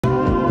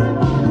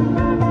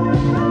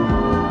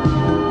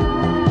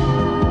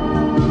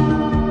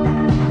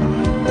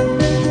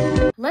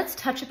let's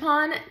touch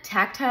upon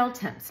tactile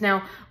temps.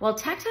 Now, while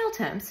tactile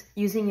temps,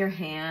 using your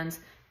hands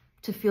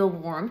to feel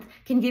warmth,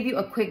 can give you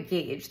a quick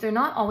gauge, they're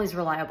not always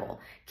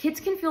reliable. Kids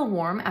can feel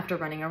warm after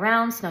running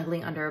around,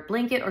 snuggling under a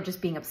blanket, or just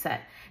being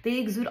upset. They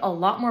exude a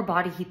lot more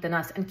body heat than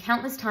us, and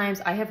countless times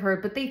I have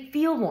heard, but they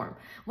feel warm.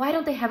 Why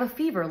don't they have a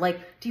fever?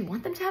 Like, do you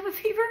want them to have a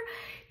fever?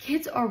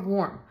 Kids are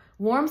warm.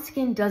 Warm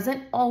skin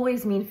doesn't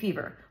always mean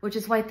fever, which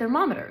is why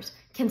thermometers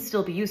can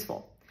still be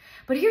useful.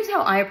 But here's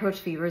how I approach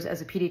fevers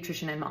as a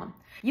pediatrician and mom.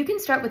 You can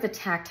start with a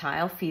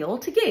tactile feel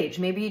to gauge,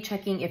 maybe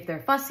checking if they're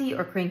fussy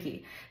or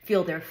cranky.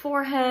 Feel their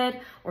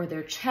forehead or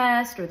their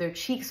chest or their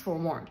cheeks for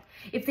warmth.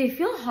 If they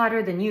feel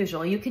hotter than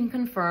usual, you can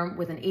confirm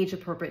with an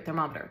age-appropriate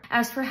thermometer.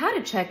 As for how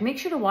to check, make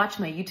sure to watch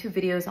my YouTube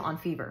videos on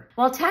fever.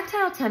 While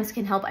tactile temps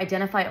can help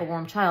identify a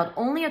warm child,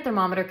 only a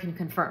thermometer can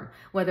confirm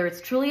whether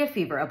it's truly a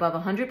fever above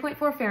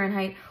 100.4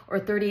 Fahrenheit or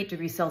 38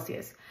 degrees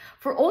Celsius.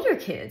 For older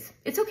kids,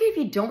 it's okay if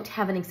you don't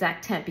have an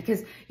exact temp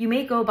because you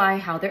may go by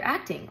how they're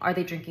acting. Are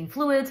they drinking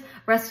fluids,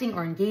 resting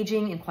or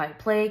engaging in quiet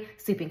play,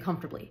 sleeping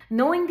comfortably?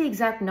 Knowing the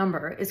exact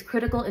number is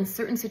critical in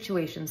certain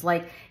situations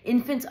like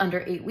infants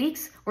under 8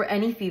 weeks where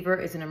any fever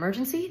is an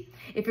emergency,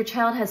 if your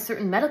child has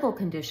certain medical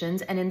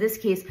conditions, and in this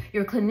case,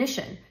 your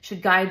clinician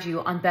should guide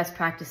you on best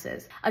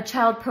practices, a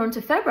child prone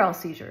to febrile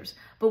seizures,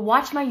 but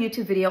watch my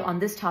YouTube video on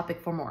this topic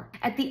for more.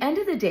 At the end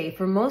of the day,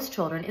 for most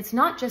children, it's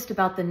not just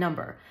about the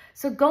number.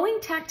 So going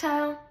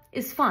tactile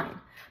is fine,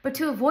 but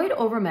to avoid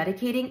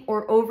over-medicating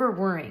or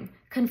over-worrying,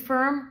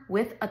 confirm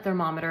with a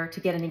thermometer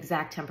to get an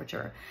exact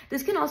temperature.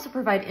 This can also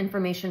provide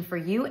information for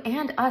you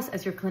and us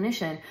as your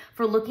clinician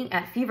for looking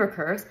at fever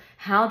curves,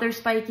 how they're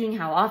spiking,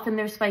 how often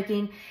they're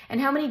spiking, and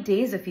how many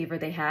days of fever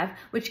they have,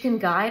 which can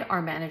guide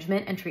our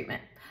management and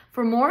treatment.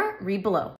 For more, read below.